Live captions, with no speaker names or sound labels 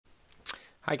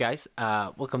Hi guys,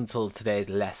 welcome to today's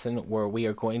lesson where we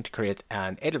are going to create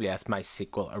an AWS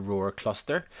MySQL Aurora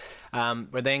cluster.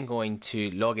 We're then going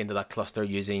to log into that cluster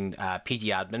using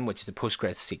PgAdmin, which is a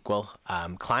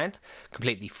PostgreSQL client,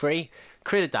 completely free.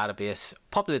 Create a database,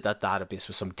 populate that database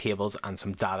with some tables and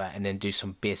some data, and then do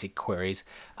some basic queries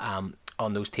on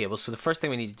those tables. So the first thing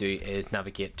we need to do is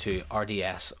navigate to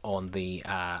RDS on the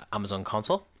Amazon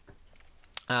console.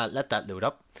 Let that load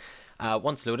up.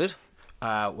 Once loaded,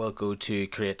 we'll go to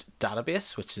create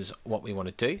database, which is what we want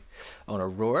to do on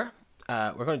Aurora.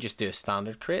 We're going to just do a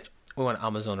standard create. We want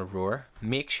Amazon Aurora.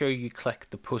 Make sure you click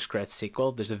the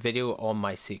PostgreSQL. There's a video on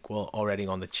MySQL already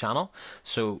on the channel,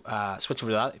 so switch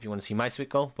over to that if you want to see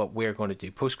MySQL, but we're going to do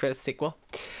PostgreSQL.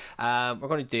 We're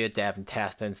going to do a dev and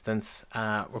test instance.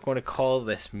 We're going to call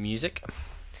this music.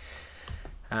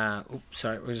 We're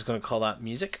just going to call that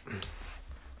music.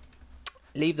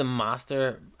 Leave the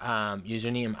master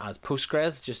username as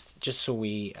Postgres, just so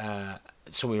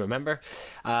we remember.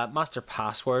 Master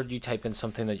password, you type in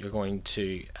something that you're going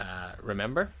to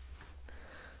remember.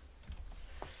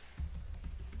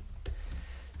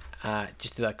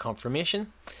 Just do that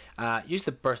confirmation. Use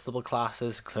the burstable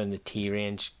classes, including the T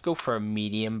range. Go for a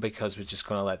medium because we're just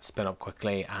going to let it spin up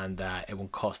quickly, and it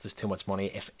won't cost us too much money,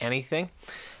 if anything.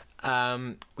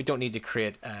 We don't need to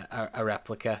create a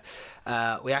replica.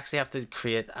 We actually have to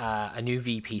create a new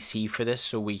VPC for this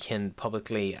so we can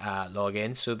publicly log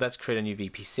in. So let's create a new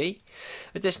VPC.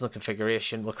 Additional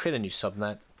configuration, we'll create a new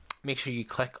subnet. Make sure you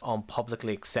click on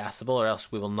publicly accessible, or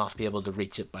else we will not be able to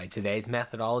reach it by today's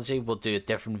methodology. We'll do a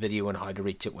different video on how to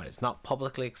reach it when it's not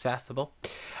publicly accessible.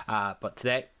 But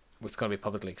today it's going to be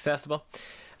publicly accessible.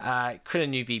 Create a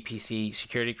new VPC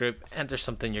security group. Enter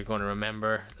something you're going to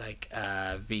remember, like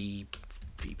VPC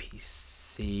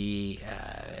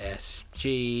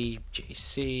SG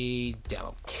JC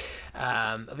demo.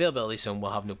 Availability zone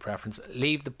will have no preference.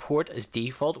 Leave the port as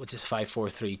default, which is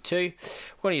 5432. We're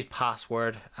going to use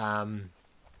password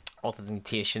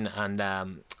authentication,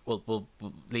 and we'll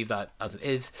leave that as it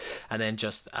is, and then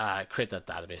just create that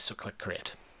database. So click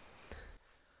create.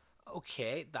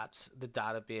 Okay, that's the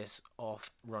database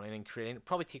off running and creating. It'll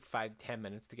probably take 5 to 10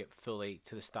 minutes to get fully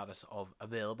to the status of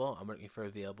available. I'm looking for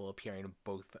available appearing in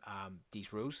both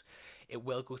these rows. It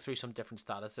will go through some different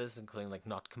statuses, including like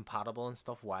not compatible and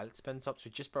stuff while it spins up, so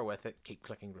just bear with it, keep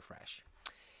clicking refresh.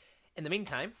 In the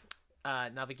meantime,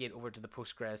 navigate over to the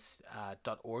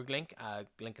postgres.org link,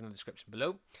 link in the description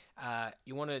below.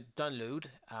 You want to download.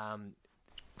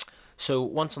 So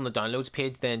once on the downloads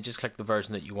page, then just click the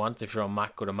version that you want. If you're on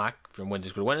Mac, go to Mac. If you're on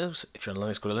Windows, go to Windows. If you're on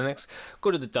Linux, go to Linux.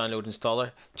 Go to the download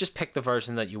installer. Just pick the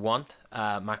version that you want,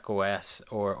 Mac OS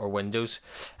or Windows,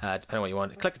 depending on what you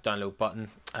want. Click the download button.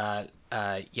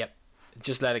 Yep.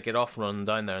 Just let it get off and run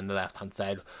down there on the left-hand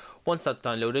side. Once that's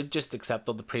downloaded, just accept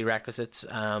all the prerequisites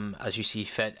as you see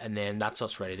fit, and then that's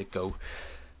us ready to go.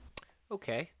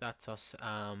 Okay, that's us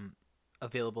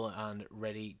available and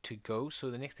ready to go. So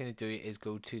the next thing to do is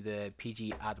go to the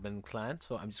PgAdmin client.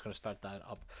 So I'm just going to start that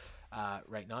up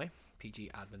right now.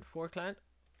 PgAdmin 4 client.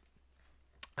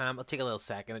 It'll take a little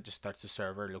second. It just starts the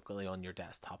server locally on your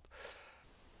desktop.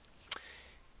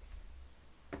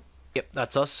 Yep,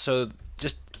 that's us. So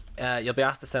just you'll be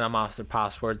asked to set a master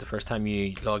password the first time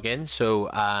you log in. So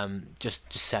just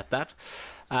set that.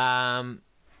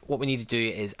 What we need to do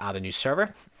is add a new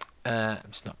server. I'm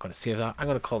just not going to save that. I'm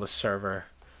going to call the server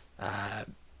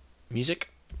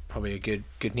music. Probably a good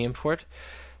name for it.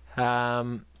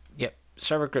 Yep,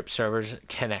 server group servers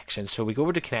connection. So we go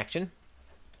over to connection.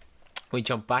 We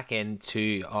jump back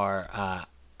into our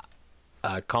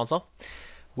console.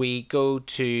 We go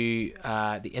to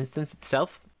the instance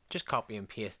itself. Just copy and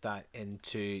paste that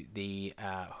into the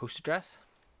host address.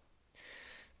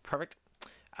 Perfect.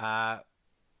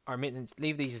 Our maintenance,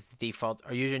 leave these as the default.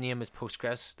 Our username is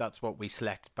Postgres, that's what we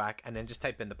selected back, and then just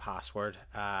type in the password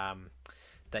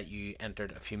that you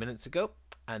entered a few minutes ago,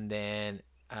 and then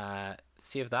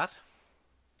save that,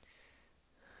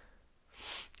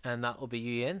 and that will be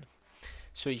you in.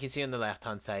 So you can see on the left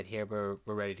hand side here we're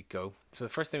ready to go. So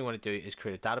the first thing we want to do is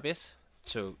create a database.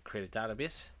 So create a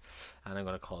database, and I'm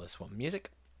going to call this one music,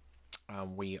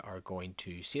 and we are going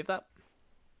to save that,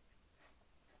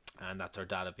 and that's our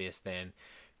database then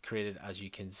created, as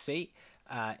you can see.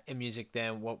 In music,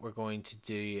 then what we're going to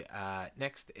do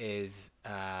next is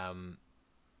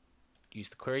use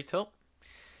the query tool.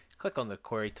 Click on the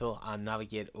query tool and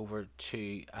navigate over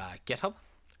to GitHub.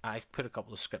 I've put a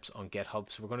couple of scripts on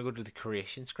GitHub, so we're going to go to the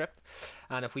creation script,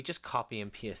 and if we just copy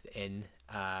and paste in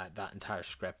that entire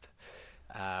script,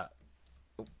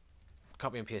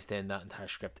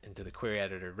 into the query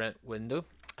editor window,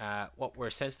 what we're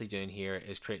essentially doing here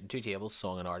is creating two tables,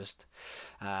 song and artist,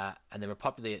 and then we're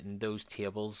populating those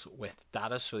tables with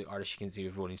data. So the artist, you can see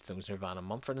with Rolling Stones, Nirvana,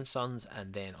 Mumford & Sons,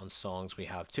 and then on songs we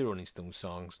have two Rolling Stones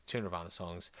songs, two Nirvana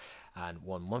songs, and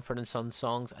one Mumford & Sons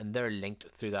songs, and they're linked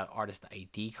through that artist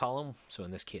ID column. So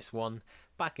in this case, one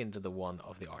back into the one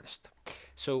of the artist.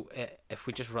 So if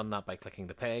we just run that by clicking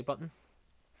the play button,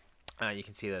 you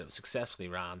can see that it successfully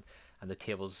ran, and the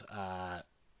tables,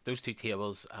 those two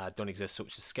tables don't exist, so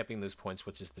it's just skipping those points,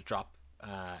 which is the drop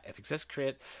if exists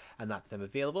create, and that's them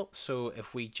available. So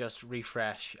if we just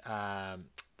refresh that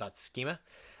schema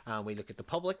and we look at the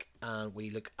public and we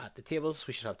look at the tables,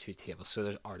 we should have two tables. So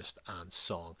there's artist and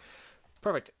song.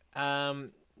 Perfect.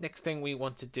 Next thing we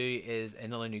want to do is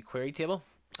another new query table,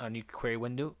 a new query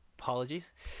window. Apologies.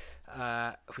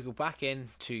 If we go back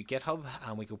into GitHub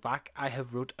and we go back, I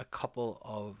have wrote a couple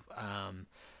of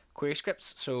query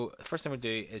scripts. So the first thing we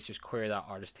do is just query that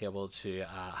artist table to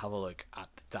have a look at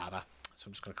the data. So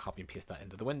I'm just going to copy and paste that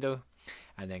into the window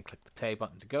and then click the play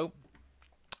button to go.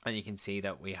 And you can see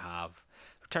that we have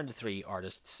returned to 3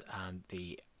 artists and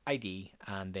the ID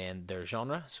and then their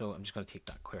genre. So I'm just going to take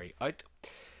that query out.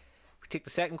 We take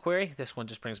the second query. This one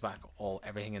just brings back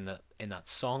everything in that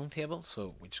song table.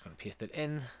 So we're just going to paste it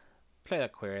in, play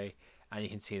that query, and you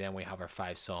can see then we have our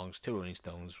 5 songs, 2 Rolling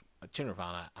Stones, 2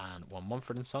 Nirvana, and 1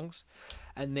 Mumford & Sons.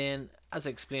 And then, as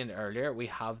I explained earlier, we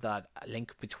have that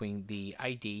link between the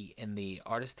ID in the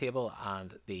artist table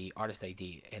and the artist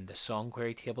ID in the song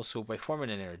query table. So by forming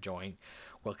an inner join,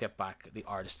 we'll get back the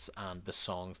artists and the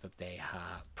songs that they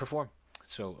perform.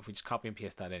 So if we just copy and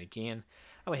paste that in again,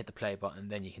 and we hit the play button,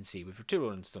 then you can see we've 2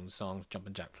 Rolling Stones songs,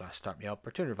 Jumpin' Jack Flash, Start Me Up,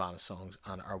 our 2 Nirvana songs,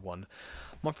 and our 1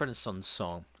 Mumford & Sons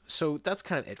song. So that's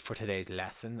kind of it for today's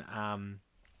lesson.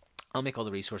 I'll make all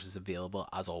the resources available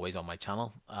as always on my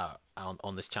channel,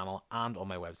 on this channel, and on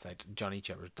my website,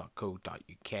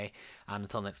 johnnychivers.co.uk. And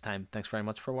until next time, thanks very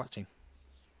much for watching.